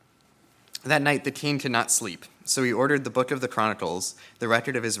That night the king could not sleep, so he ordered the book of the Chronicles, the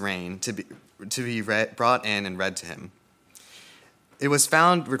record of his reign, to be brought in and read to him. It was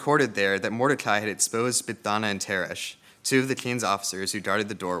found recorded there that Mordecai had exposed Bigthana and Teresh, two of the king's officers who guarded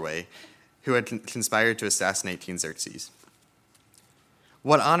the doorway, who had conspired to assassinate King Xerxes.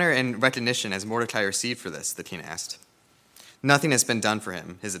 "What honor and recognition has Mordecai received for this?" the king asked. "Nothing has been done for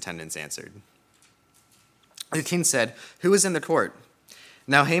him," his attendants answered. The king said, "Who is in the court?"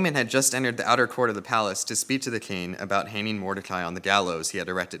 Now Haman had just entered the outer court of the palace to speak to the king about hanging Mordecai on the gallows he had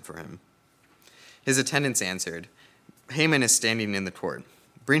erected for him. His attendants answered, "Haman is standing in the court.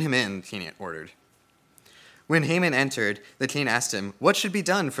 Bring him in," the king ordered. When Haman entered, the king asked him, "What should be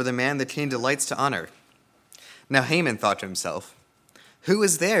done for the man the king delights to honor?" Now Haman thought to himself, "Who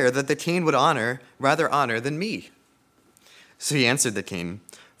is there that the king would rather honor than me?" So he answered the king,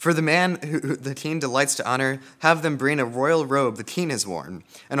 "For the man who the king delights to honor, have them bring a royal robe the king has worn,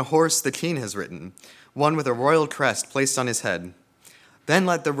 and a horse the king has ridden, one with a royal crest placed on his head. Then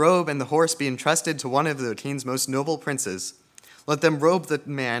let the robe and the horse be entrusted to one of the king's most noble princes. Let them robe the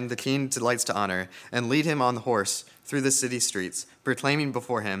man the king delights to honor, and lead him on the horse through the city streets, proclaiming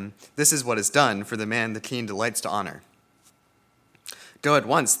before him, 'This is what is done for the man the king delights to honor.'" "Go at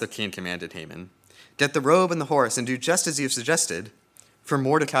once," the king commanded Haman. "Get the robe and the horse, and do just as you have suggested. For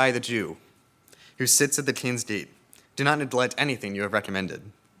Mordecai the Jew, who sits at the king's gate, do not neglect anything you have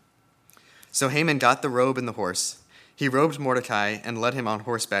recommended." So Haman got the robe and the horse. He robed Mordecai and led him on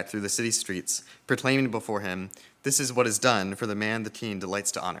horseback through the city streets, proclaiming before him, "This is what is done for the man the king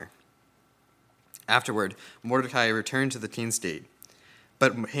delights to honor." Afterward, Mordecai returned to the king's gate,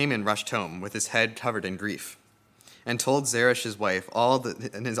 but Haman rushed home with his head covered in grief, and told Zeresh his wife all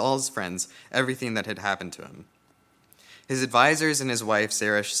his friends everything that had happened to him. His advisors and his wife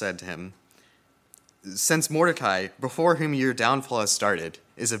Zeresh said to him, "Since Mordecai, before whom your downfall has started,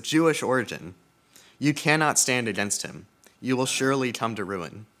 is of Jewish origin, you cannot stand against him. You will surely come to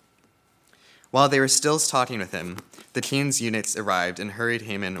ruin." While they were still talking with him, the king's eunuchs arrived and hurried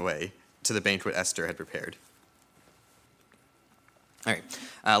Haman away to the banquet Esther had prepared. All right,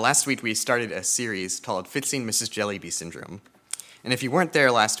 last week we started a series called Fixing Mrs. Jellyby Syndrome. And if you weren't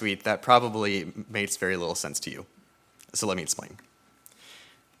there last week, that probably makes very little sense to you. So let me explain.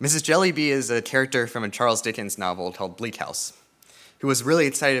 Mrs. Jellyby is a character from a Charles Dickens novel called Bleak House, who was really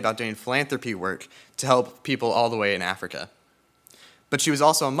excited about doing philanthropy work to help people all the way in Africa. But she was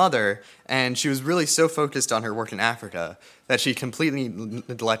also a mother, and she was really so focused on her work in Africa that she completely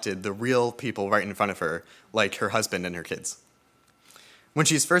neglected the real people right in front of her, like her husband and her kids. When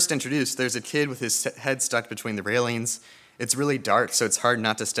she's first introduced, there's a kid with his head stuck between the railings. It's really dark, so it's hard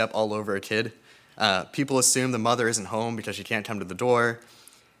not to step all over a kid. People assume the mother isn't home because she can't come to the door.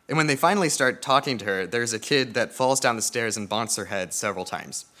 And when they finally start talking to her, there's a kid that falls down the stairs and bonks her head several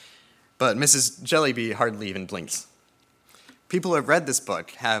times. But Mrs. Jellyby hardly even blinks. People who have read this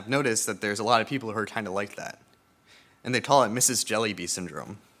book have noticed that there's a lot of people who are kind of like that. And they call it Mrs. Jellyby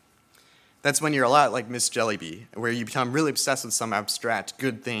Syndrome. That's when you're a lot like Miss Jellyby, where you become really obsessed with some abstract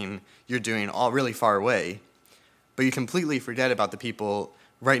good thing you're doing all really far away, but you completely forget about the people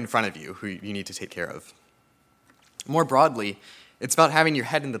right in front of you who you need to take care of. More broadly, it's about having your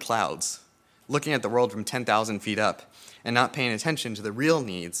head in the clouds, looking at the world from 10,000 feet up, and not paying attention to the real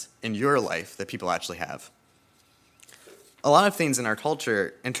needs in your life that people actually have. A lot of things in our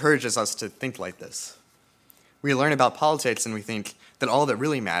culture encourages us to think like this. We learn about politics and we think that all that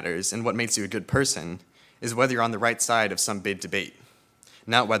really matters and what makes you a good person is whether you're on the right side of some big debate,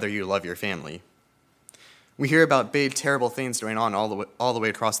 not whether you love your family. We hear about big, terrible things going on all the way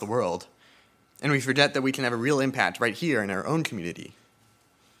across the world, and we forget that we can have a real impact right here in our own community.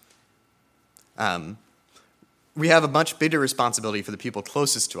 We have a much bigger responsibility for the people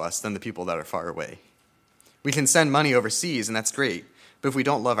closest to us than the people that are far away. We can send money overseas, and that's great, but if we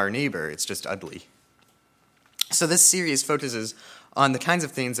don't love our neighbor, it's just ugly. So this series focuses on the kinds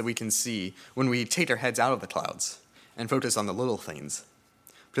of things that we can see when we take our heads out of the clouds and focus on the little things.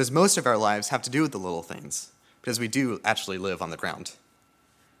 Because most of our lives have to do with the little things, because we do actually live on the ground.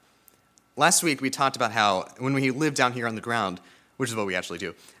 Last week, we talked about how when we live down here on the ground, which is what we actually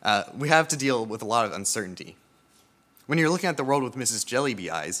do, we have to deal with a lot of uncertainty. When you're looking at the world with Mrs. Jellyby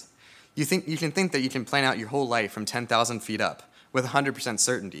eyes, you can think that you can plan out your whole life from 10,000 feet up with 100%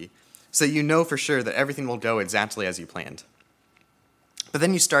 certainty, so that you know for sure that everything will go exactly as you planned. But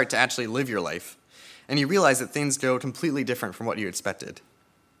then you start to actually live your life, and you realize that things go completely different from what you expected.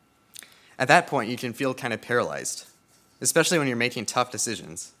 At that point, you can feel kind of paralyzed, especially when you're making tough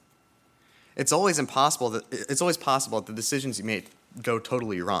decisions. It's always possible that the decisions you make go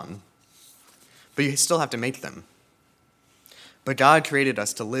totally wrong, but you still have to make them. But God created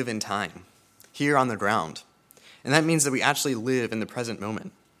us to live in time, here on the ground. And that means that we actually live in the present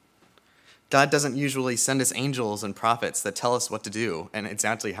moment. God doesn't usually send us angels and prophets that tell us what to do and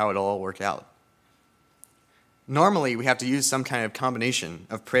exactly how it'll all work out. Normally, we have to use some kind of combination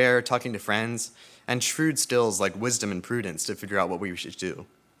of prayer, talking to friends, and shrewd skills like wisdom and prudence to figure out what we should do.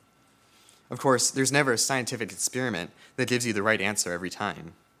 Of course, there's never a scientific experiment that gives you the right answer every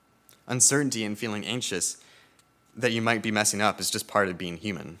time. Uncertainty and feeling anxious that you might be messing up is just part of being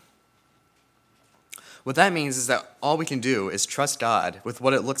human. What that means is that all we can do is trust God with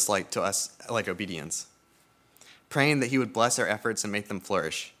what it looks like to us like obedience, praying that he would bless our efforts and make them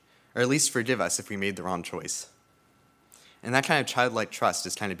flourish, or at least forgive us if we made the wrong choice. And that kind of childlike trust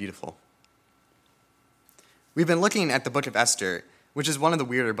is kind of beautiful. We've been looking at the book of Esther, which is one of the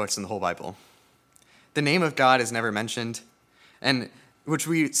weirder books in the whole Bible. The name of God is never mentioned, and which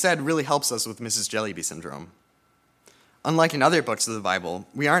we said really helps us with Mrs. Jellyby syndrome. Unlike in other books of the Bible,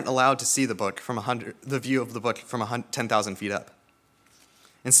 we aren't allowed to see the view of the book from 10,000 feet up.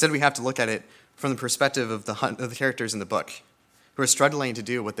 Instead, we have to look at it from the perspective of the characters in the book, who are struggling to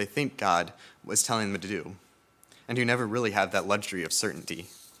do what they think God was telling them to do, and who never really have that luxury of certainty.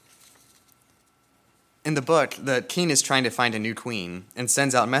 In the book, the king is trying to find a new queen and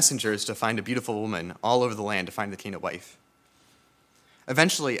sends out messengers to find a beautiful woman all over the land to find the king a wife.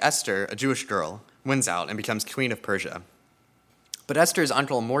 Eventually, Esther, a Jewish girl, wins out and becomes queen of Persia. But Esther's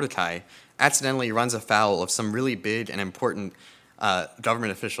uncle Mordecai accidentally runs afoul of some really big and important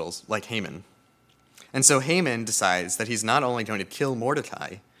government officials like Haman. And so Haman decides that he's not only going to kill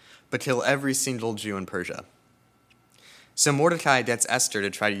Mordecai, but kill every single Jew in Persia. So Mordecai gets Esther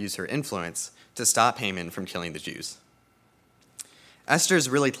to try to use her influence to stop Haman from killing the Jews. Esther's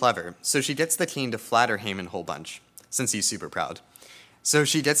really clever, so she gets the king to flatter Haman a whole bunch, since he's super proud. So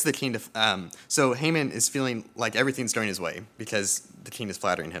she gets the king to, so Haman is feeling like everything's going his way because the king is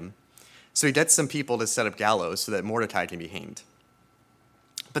flattering him. So he gets some people to set up gallows so that Mordecai can be hanged.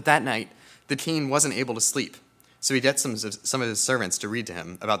 But that night, the king wasn't able to sleep, so he gets some of his servants to read to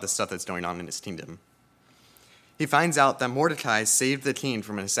him about the stuff that's going on in his kingdom. He finds out that Mordecai saved the king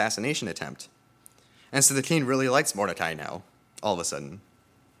from an assassination attempt. And so the king really likes Mordecai now, all of a sudden.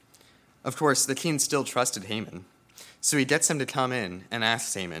 Of course, the king still trusted Haman. So he gets him to come in and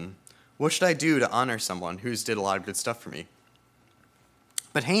asks Haman, "What should I do to honor someone who's did a lot of good stuff for me?"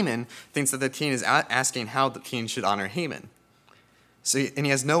 But Haman thinks that the king is asking how the king should honor Haman. And he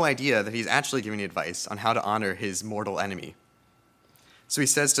has no idea that he's actually giving advice on how to honor his mortal enemy. So he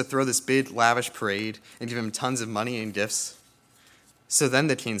says to throw this big, lavish parade and give him tons of money and gifts. So then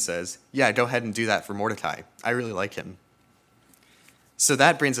the king says, "Yeah, go ahead and do that for Mordecai. I really like him." So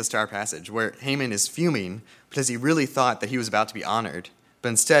that brings us to our passage, where Haman is fuming because he really thought that he was about to be honored, but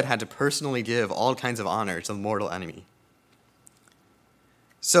instead had to personally give all kinds of honor to the mortal enemy.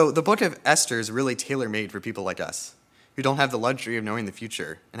 So the book of Esther is really tailor-made for people like us, who don't have the luxury of knowing the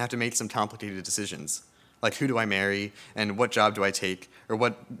future and have to make some complicated decisions, like who do I marry, and what job do I take, or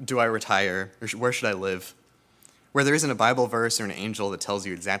what do I retire, or where should I live, where there isn't a Bible verse or an angel that tells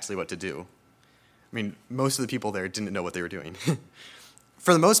you exactly what to do. I mean, most of the people there didn't know what they were doing.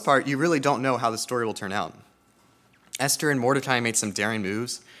 For the most part, you really don't know how the story will turn out. Esther and Mordecai made some daring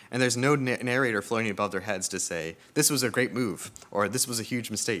moves, and there's no narrator floating above their heads to say, "This was a great move," or "This was a huge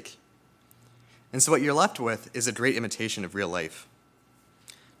mistake." And so what you're left with is a great imitation of real life.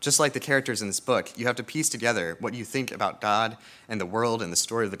 Just like the characters in this book, you have to piece together what you think about God and the world and the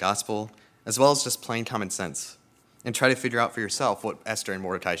story of the gospel, as well as just plain common sense, and try to figure out for yourself what Esther and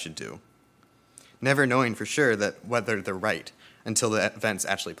Mordecai should do, never knowing for sure that whether they're right until the events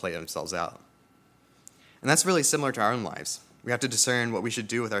actually play themselves out. And that's really similar to our own lives. We have to discern what we should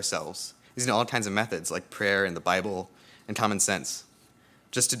do with ourselves, using all kinds of methods like prayer and the Bible and common sense,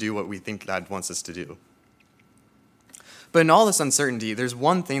 just to do what we think God wants us to do. But in all this uncertainty, there's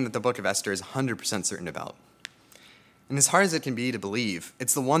one thing that the book of Esther is 100% certain about. And as hard as it can be to believe,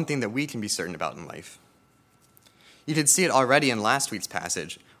 it's the one thing that we can be certain about in life. You could see it already in last week's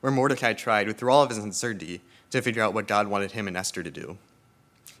passage, where Mordecai tried, through all of his uncertainty, to figure out what God wanted him and Esther to do.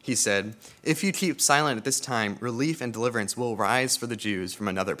 He said, "If you keep silent at this time, relief and deliverance will rise for the Jews from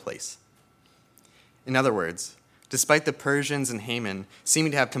another place." In other words, despite the Persians and Haman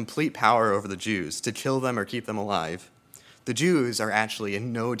seeming to have complete power over the Jews to kill them or keep them alive, the Jews are actually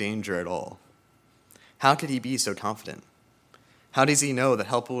in no danger at all. How could he be so confident? How does he know that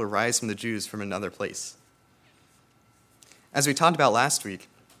help will arise from the Jews from another place? As we talked about last week,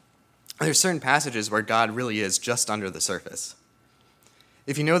 there's certain passages where God really is just under the surface.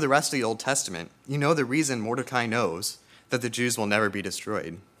 If you know the rest of the Old Testament, you know the reason Mordecai knows that the Jews will never be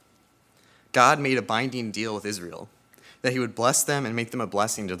destroyed. God made a binding deal with Israel, that he would bless them and make them a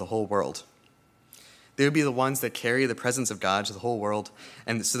blessing to the whole world. They would be the ones that carry the presence of God to the whole world,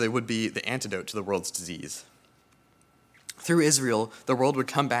 and so they would be the antidote to the world's disease. Through Israel, the world would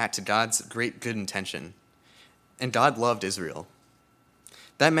come back to God's great good intention. And God loved Israel.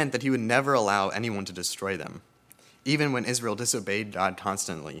 That meant that he would never allow anyone to destroy them, even when Israel disobeyed God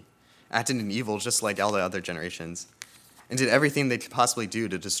constantly, acted in evil just like all the other generations, and did everything they could possibly do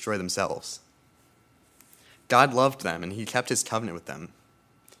to destroy themselves. God loved them, and he kept his covenant with them,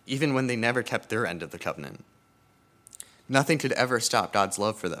 even when they never kept their end of the covenant. Nothing could ever stop God's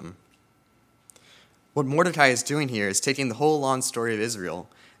love for them. What Mordecai is doing here is taking the whole long story of Israel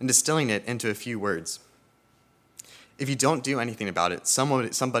and distilling it into a few words. If you don't do anything about it,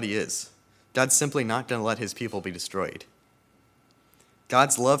 somebody is. God's simply not going to let his people be destroyed.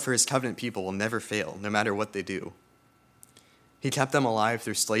 God's love for his covenant people will never fail, no matter what they do. He kept them alive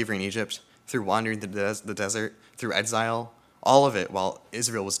through slavery in Egypt, through wandering the desert, through exile, all of it while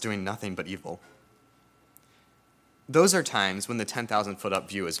Israel was doing nothing but evil. Those are times when the 10,000-foot-up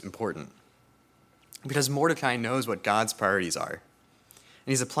view is important, because Mordecai knows what God's priorities are,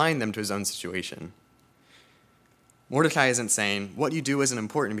 and he's applying them to his own situation. Mordecai isn't saying, what you do isn't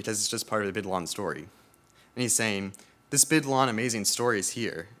important because it's just part of the big, long story. And he's saying, this big, long, amazing story is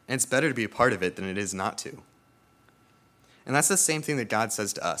here, and it's better to be a part of it than it is not to. And that's the same thing that God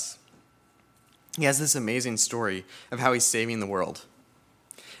says to us. He has this amazing story of how he's saving the world.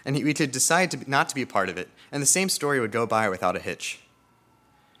 And we could decide not to be a part of it, and the same story would go by without a hitch.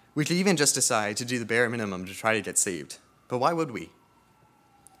 We could even just decide to do the bare minimum to try to get saved. But why would we?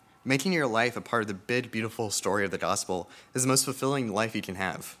 Making your life a part of the big, beautiful story of the gospel is the most fulfilling life you can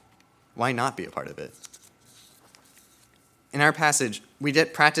have. Why not be a part of it? In our passage, we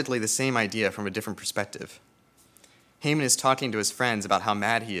get practically the same idea from a different perspective. Haman is talking to his friends about how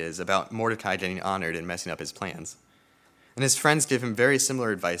mad he is about Mordecai getting honored and messing up his plans. And his friends give him very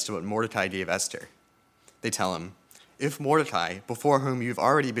similar advice to what Mordecai gave Esther. They tell him, if Mordecai, before whom you've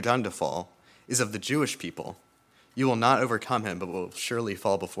already begun to fall, is of the Jewish people, you will not overcome him, but will surely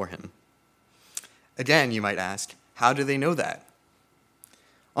fall before him. Again, you might ask, how do they know that?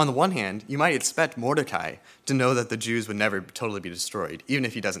 On the one hand, you might expect Mordecai to know that the Jews would never totally be destroyed, even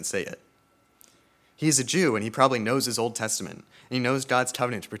if he doesn't say it. He's a Jew, and he probably knows his Old Testament, and he knows God's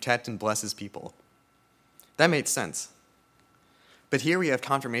covenant to protect and bless his people. That makes sense. But here we have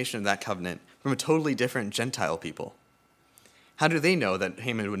confirmation of that covenant from a totally different Gentile people. How do they know that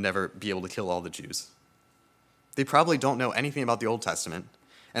Haman would never be able to kill all the Jews? They probably don't know anything about the Old Testament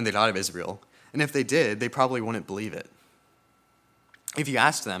and the God of Israel, and if they did, they probably wouldn't believe it. If you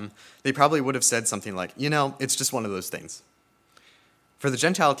asked them, they probably would have said something like, it's just one of those things. For the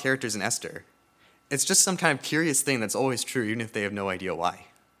Gentile characters in Esther, it's just some kind of curious thing that's always true, even if they have no idea why.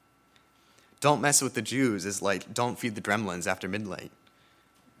 Don't mess with the Jews is like don't feed the gremlins after midnight.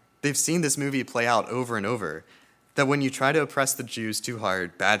 They've seen this movie play out over and over, that when you try to oppress the Jews too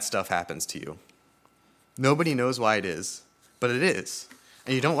hard, bad stuff happens to you. Nobody knows why it is, but it is,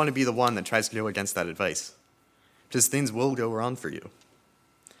 and you don't want to be the one that tries to go against that advice, because things will go wrong for you.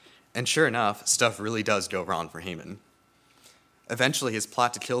 And sure enough, stuff really does go wrong for Haman. Eventually, his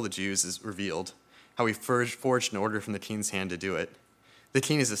plot to kill the Jews is revealed, how he forged an order from the king's hand to do it. The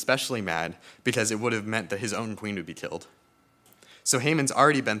king is especially mad because it would have meant that his own queen would be killed. So Haman's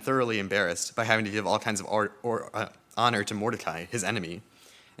already been thoroughly embarrassed by having to give all kinds of honor to Mordecai, his enemy,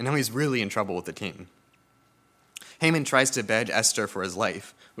 and now he's really in trouble with the king. Haman tries to beg Esther for his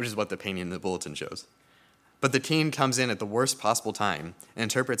life, which is what the painting in the bulletin shows. But the king comes in at the worst possible time and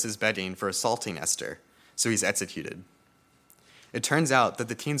interprets his begging for assaulting Esther, so he's executed. It turns out that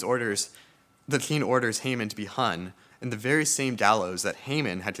the king orders Haman to be hung in the very same gallows that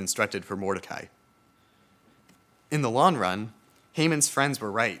Haman had constructed for Mordecai. In the long run, Haman's friends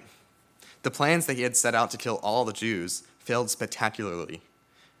were right. The plans that he had set out to kill all the Jews failed spectacularly,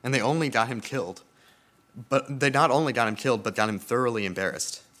 and they only got him killed. But they not only got him killed, but got him thoroughly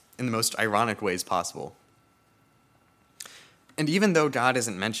embarrassed in the most ironic ways possible. And even though God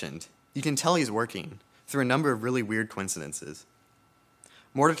isn't mentioned, you can tell he's working through a number of really weird coincidences.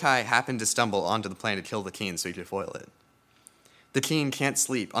 Mordecai happened to stumble onto the plan to kill the king so he could foil it. The king can't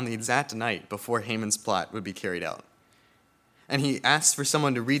sleep on the exact night before Haman's plot would be carried out. And he asks for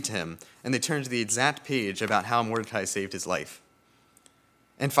someone to read to him, and they turn to the exact page about how Mordecai saved his life.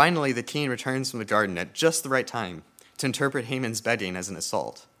 And finally, the king returns from the garden at just the right time to interpret Haman's begging as an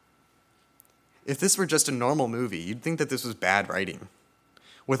assault. If this were just a normal movie, you'd think that this was bad writing,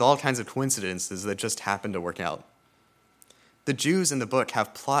 with all kinds of coincidences that just happened to work out. The Jews in the book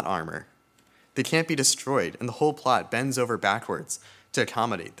have plot armor. They can't be destroyed, and the whole plot bends over backwards to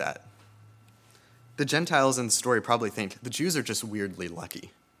accommodate that. The Gentiles in the story probably think the Jews are just weirdly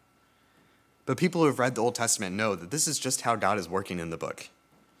lucky. But people who have read the Old Testament know that this is just how God is working in the book,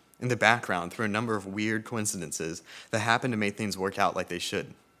 in the background through a number of weird coincidences that happen to make things work out like they should.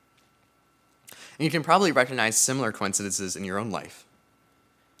 And you can probably recognize similar coincidences in your own life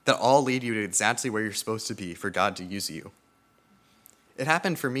that all lead you to exactly where you're supposed to be for God to use you. It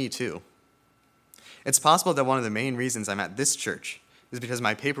happened for me too. It's possible that one of the main reasons I'm at this church is because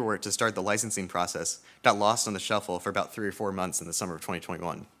my paperwork to start the licensing process got lost on the shuffle for about 3 or 4 months in the summer of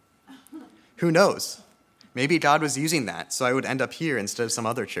 2021. Who knows? Maybe God was using that so I would end up here instead of some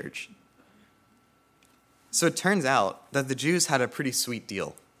other church. So it turns out that the Jews had a pretty sweet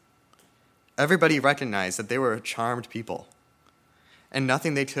deal. Everybody recognized that they were a charmed people, and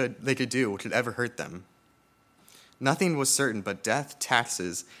nothing they could do could ever hurt them. Nothing was certain but death,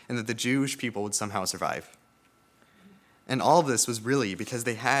 taxes, and that the Jewish people would somehow survive. And all of this was really because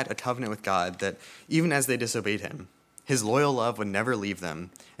they had a covenant with God that even as they disobeyed him, his loyal love would never leave them,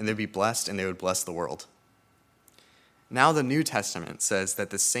 and they'd be blessed and they would bless the world. Now the New Testament says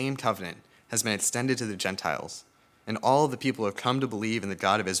that the same covenant has been extended to the Gentiles, and all of the people have come to believe in the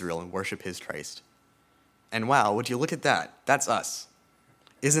God of Israel and worship his Christ. And wow, would you look at that? That's us.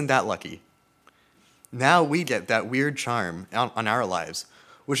 Isn't that lucky? Now we get that weird charm on our lives,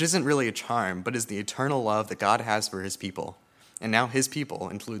 which isn't really a charm, but is the eternal love that God has for his people. And now his people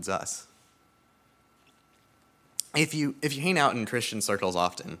includes us. If you hang out in Christian circles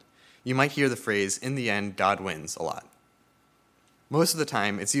often, you might hear the phrase, "In the end, God wins," a lot. Most of the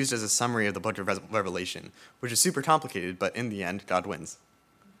time, it's used as a summary of the book of Revelation, which is super complicated, but in the end, God wins.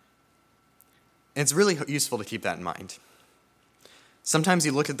 And it's really useful to keep that in mind. Sometimes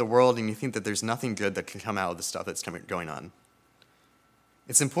you look at the world and you think that there's nothing good that can come out of the stuff that's going on.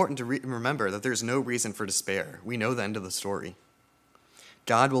 It's important to remember that there's no reason for despair. We know the end of the story.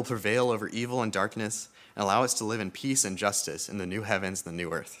 God will prevail over evil and darkness and allow us to live in peace and justice in the new heavens and the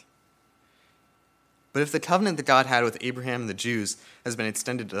new earth. But if the covenant that God had with Abraham and the Jews has been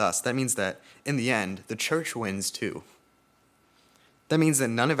extended to us, that means that, in the end, the church wins too. That means that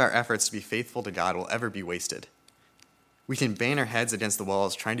none of our efforts to be faithful to God will ever be wasted. We can bang our heads against the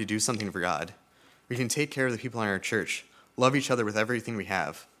walls trying to do something for God. We can take care of the people in our church, love each other with everything we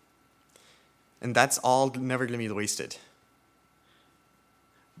have. And that's all never going to be wasted.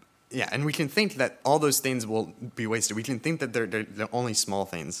 Yeah, and we can think that all those things will be wasted. We can think that they're only small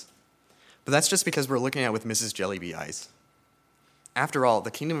things. But that's just because we're looking at it with Mrs. Jellyby eyes. After all,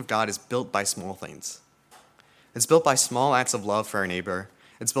 the kingdom of God is built by small things. It's built by small acts of love for our neighbor.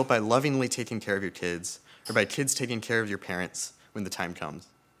 It's built by lovingly taking care of your kids, or by kids taking care of your parents when the time comes.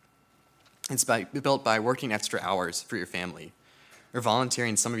 It's built by working extra hours for your family, or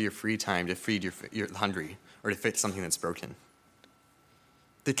volunteering some of your free time to feed your hungry, or to fix something that's broken.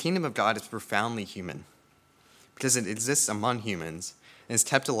 The kingdom of God is profoundly human, because it exists among humans, and is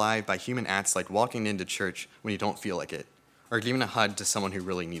kept alive by human acts like walking into church when you don't feel like it, or giving a hug to someone who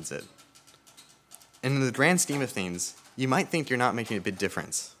really needs it. And in the grand scheme of things, you might think you're not making a big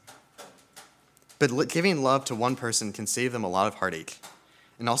difference. But giving love to one person can save them a lot of heartache,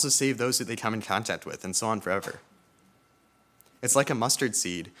 and also save those that they come in contact with, and so on forever. It's like a mustard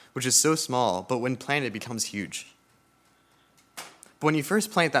seed, which is so small, but when planted, it becomes huge. But when you first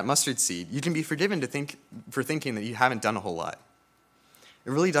plant that mustard seed, you can be forgiven for thinking that you haven't done a whole lot.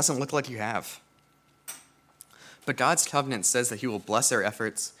 It really doesn't look like you have. But God's covenant says that he will bless our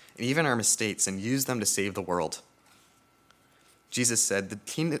efforts and even our mistakes and use them to save the world. Jesus said,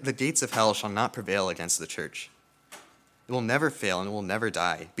 the gates of hell shall not prevail against the church. It will never fail and it will never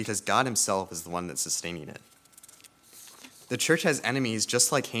die because God himself is the one that's sustaining it. The church has enemies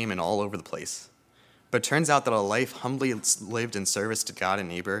just like Haman all over the place. But it turns out that a life humbly lived in service to God and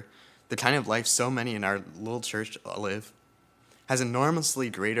neighbor, the kind of life so many in our little church live, has enormously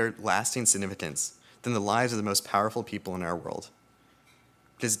greater lasting significance than the lives of the most powerful people in our world.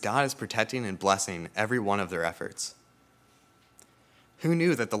 Because God is protecting and blessing every one of their efforts. Who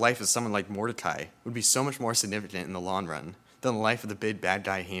knew that the life of someone like Mordecai would be so much more significant in the long run than the life of the big bad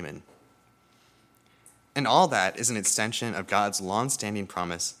guy Haman? And all that is an extension of God's long-standing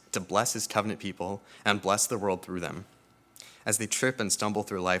promise to bless his covenant people and bless the world through them, as they trip and stumble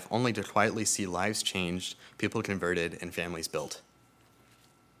through life only to quietly see lives changed, people converted, and families built.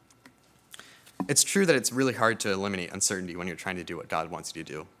 It's true that it's really hard to eliminate uncertainty when you're trying to do what God wants you to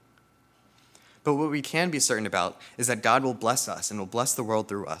do. But what we can be certain about is that God will bless us and will bless the world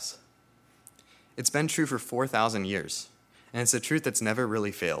through us. It's been true for 4,000 years, and it's a truth that's never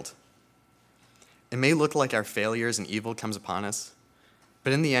really failed. It may look like our failures and evil comes upon us,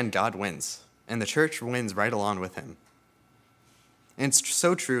 but in the end, God wins, and the church wins right along with him. And it's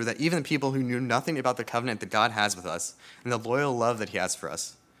so true that even the people who knew nothing about the covenant that God has with us and the loyal love that he has for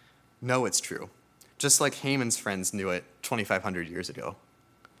us, know it's true, just like Haman's friends knew it 2,500 years ago.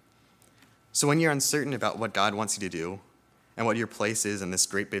 So when you're uncertain about what God wants you to do and what your place is in this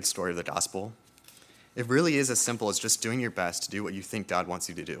great big story of the gospel, it really is as simple as just doing your best to do what you think God wants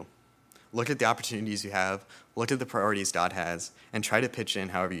you to do. Look at the opportunities you have, look at the priorities God has, and try to pitch in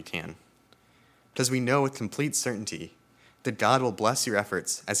however you can. Because we know with complete certainty that God will bless your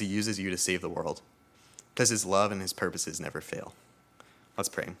efforts as he uses you to save the world, because his love and his purposes never fail. Let's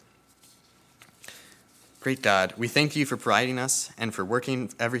pray. Great God, we thank you for providing us and for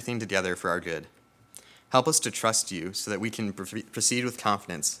working everything together for our good. Help us to trust you so that we can proceed with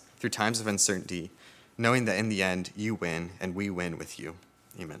confidence through times of uncertainty, knowing that in the end you win and we win with you.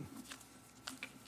 Amen.